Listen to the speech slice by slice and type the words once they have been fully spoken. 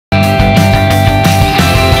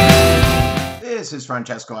This is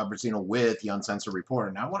Francesco Abbruzzino with the Uncensored Reporter.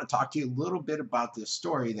 And I want to talk to you a little bit about this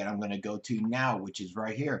story that I'm going to go to now, which is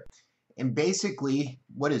right here. And basically,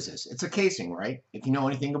 what is this? It's a casing, right? If you know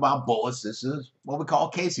anything about bullets, this is what we call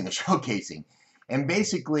a casing, a shell casing. And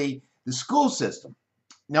basically, the school system.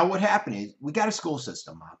 Now, what happened is we got a school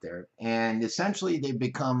system out there, and essentially they've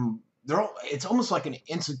become, it's almost like an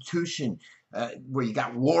institution where you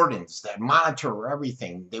got wardens that monitor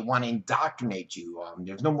everything. They want to indoctrinate you.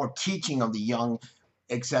 There's no more teaching of the young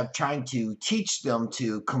except trying to teach them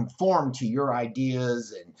to conform to your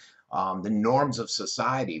ideas and the norms of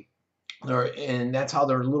society. And that's how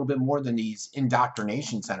they're a little bit more than these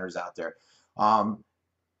indoctrination centers out there.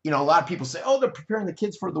 You know, a lot of people say, oh, they're preparing the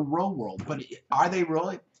kids for the real world. But are they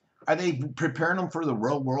really? Are they preparing them for the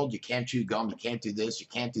real world? You can't chew gum. You can't do this. You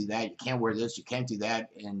can't do that. You can't wear this. You can't do that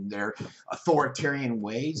in their authoritarian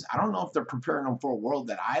ways. I don't know if they're preparing them for a world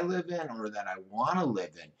that I live in or that I want to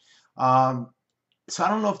live in. So I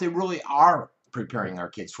don't know if they really are preparing our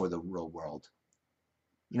kids for the real world.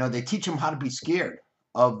 You know, they teach them how to be scared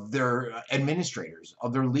of their administrators,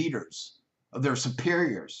 of their leaders, of their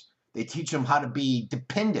superiors. They teach them how to be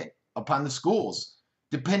dependent upon the schools,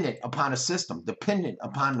 dependent upon a system, dependent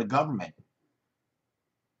upon the government.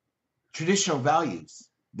 Traditional values,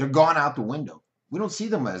 they're gone out the window. We don't see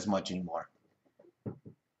them as much anymore.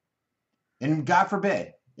 And God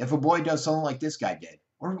forbid, if a boy does something like this guy did,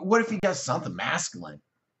 or what if he does something masculine?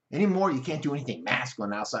 Anymore, you can't do anything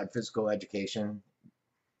masculine outside physical education,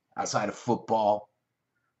 outside of football.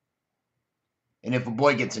 And if a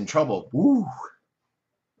boy gets in trouble, woo,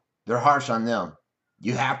 they're harsh on them.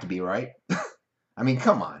 You have to be, right? I mean,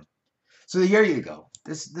 come on. So here you go.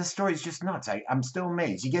 This story is just nuts. I'm still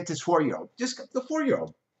amazed. You get this 4-year-old, just the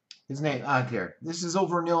 4-year-old. His name out here. This is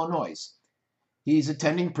over in Illinois. He's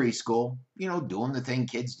attending preschool. You know, doing the thing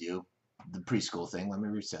kids do, the preschool thing. Let me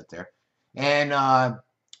reset there. And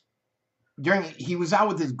he was out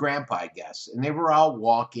with his grandpa, I guess, and they were out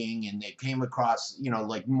walking, and they came across, you know,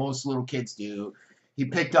 like most little kids do. He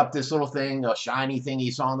picked up this little thing, a shiny thing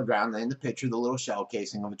he saw on the ground, in the picture, the little shell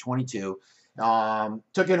casing of a .22.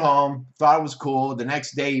 Took it home, thought it was cool. The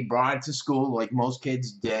next day he brought it to school like most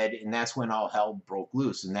kids did, and that's when all hell broke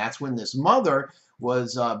loose. And that's when this mother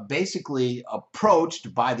was basically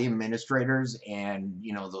approached by the administrators and,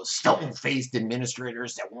 you know, those stone-faced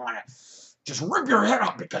administrators that want to just rip your head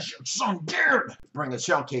off because your son dared bring a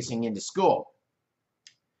shell casing into school.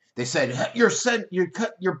 They said, your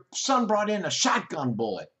son brought in a shotgun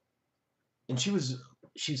bullet. And she's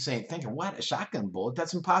saying, thinking, what, a shotgun bullet?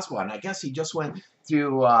 That's impossible. And I guess he just went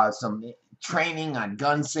through some training on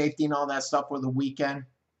gun safety and all that stuff for the weekend.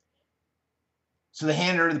 So they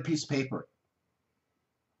handed her the piece of paper.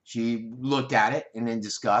 She looked at it, and in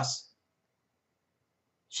disgust,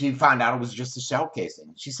 she found out it was just a shell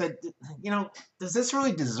casing. She said, you know, does this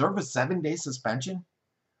really deserve a 7-day suspension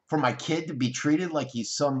for my kid to be treated like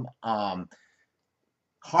he's some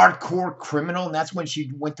hardcore criminal? And that's when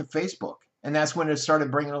she went to Facebook. And that's when it started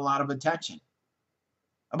bringing a lot of attention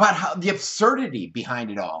about how the absurdity behind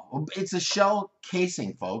it all. It's a shell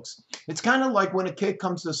casing, folks. It's kind of like when a kid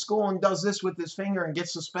comes to school and does this with his finger and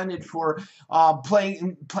gets suspended for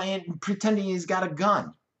pretending he's got a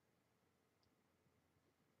gun.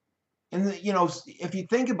 And, you know, if you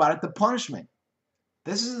think about it, the punishment.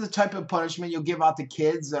 This is the type of punishment you'll give out to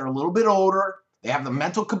kids that are a little bit older. They have the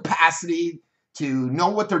mental capacity to know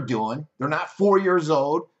what they're doing. They're not 4 years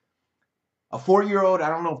old. A 4-year-old, I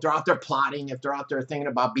don't know if they're out there plotting, if they're out there thinking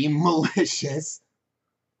about being malicious.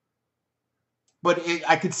 But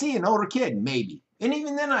I could see an older kid, maybe. And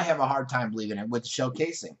even then, I have a hard time believing it with shell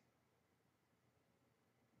casing.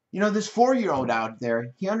 You know, this 4-year-old out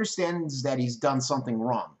there, he understands that he's done something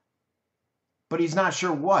wrong. But he's not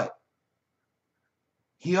sure what.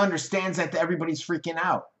 He understands that everybody's freaking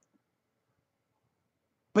out.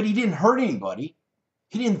 But he didn't hurt anybody.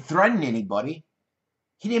 He didn't threaten anybody.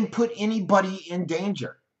 He didn't put anybody in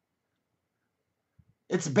danger.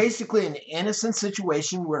 It's basically an innocent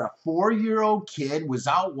situation where a 4-year-old kid was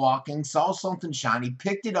out walking, saw something shiny,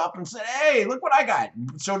 picked it up and said, hey, look what I got.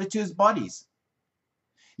 Showed it to his buddies.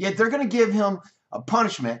 Yet they're going to give him a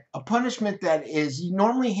punishment that is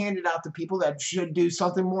normally handed out to people that should do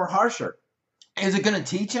something more harsher. Is it going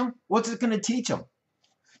to teach him? What's it going to teach him?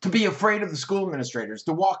 To be afraid of the school administrators,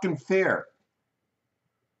 to walk in fear.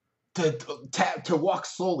 To walk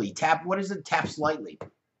slowly, tap slightly.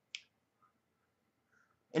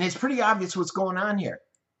 And it's pretty obvious what's going on here.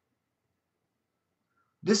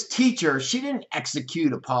 This teacher, she didn't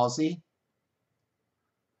execute a policy.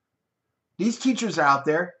 These teachers are out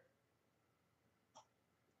there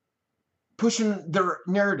pushing their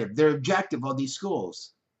narrative, their objective of these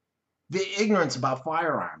schools. The ignorance about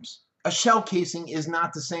firearms. A shell casing is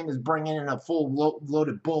not the same as bringing in a full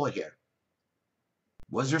loaded bullet here.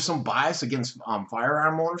 Was there some bias against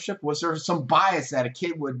firearm ownership? Was there some bias that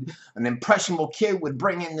an impressionable kid would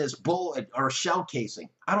bring in this bullet or shell casing?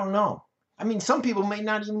 I don't know. I mean, some people may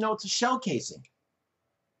not even know it's a shell casing.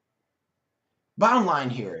 Bottom line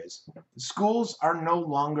here is, schools are no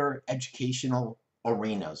longer educational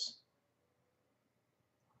arenas.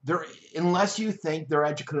 Unless you think they're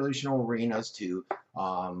educational arenas to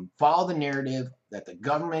follow the narrative that the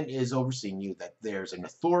government is overseeing you, that there's an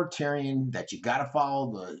authoritarian, that you got to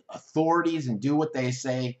follow the authorities and do what they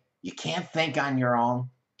say. You can't think on your own.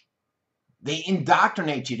 They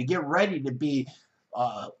indoctrinate you to get ready to be,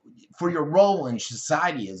 for your role in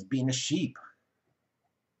society as being a sheep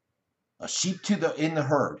in the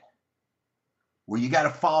herd, where you got to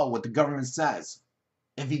follow what the government says.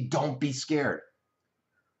 If you don't be scared.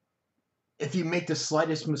 If you make the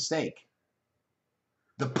slightest mistake,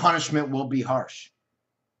 the punishment will be harsh.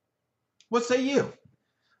 What say you?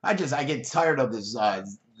 I get tired of this,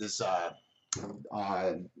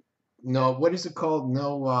 no, what is it called?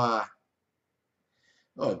 No,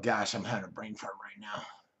 oh gosh, I'm having a brain fart right now.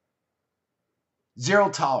 Zero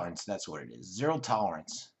tolerance, that's what it is. Zero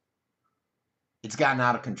tolerance. It's gotten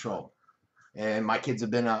out of control. And my kids have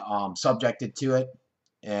been subjected to it.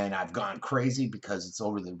 And I've gone crazy because it's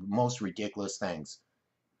over the most ridiculous things.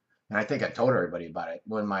 And I think I told everybody about it.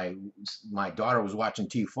 When my daughter was watching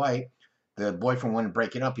two fight, the boyfriend wanted to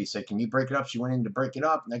break it up. He said, "Can you break it up?" She went in to break it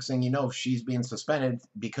up. Next thing you know, she's being suspended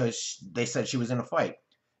because they said she was in a fight.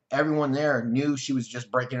 Everyone there knew she was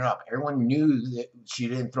just breaking it up. Everyone knew that she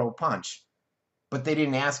didn't throw a punch. But they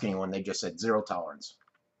didn't ask anyone. They just said zero tolerance.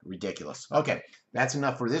 Ridiculous. Okay, that's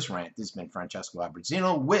enough for this rant. This has been Francesco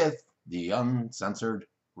Abbruzzino with the Uncensored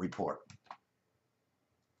Report.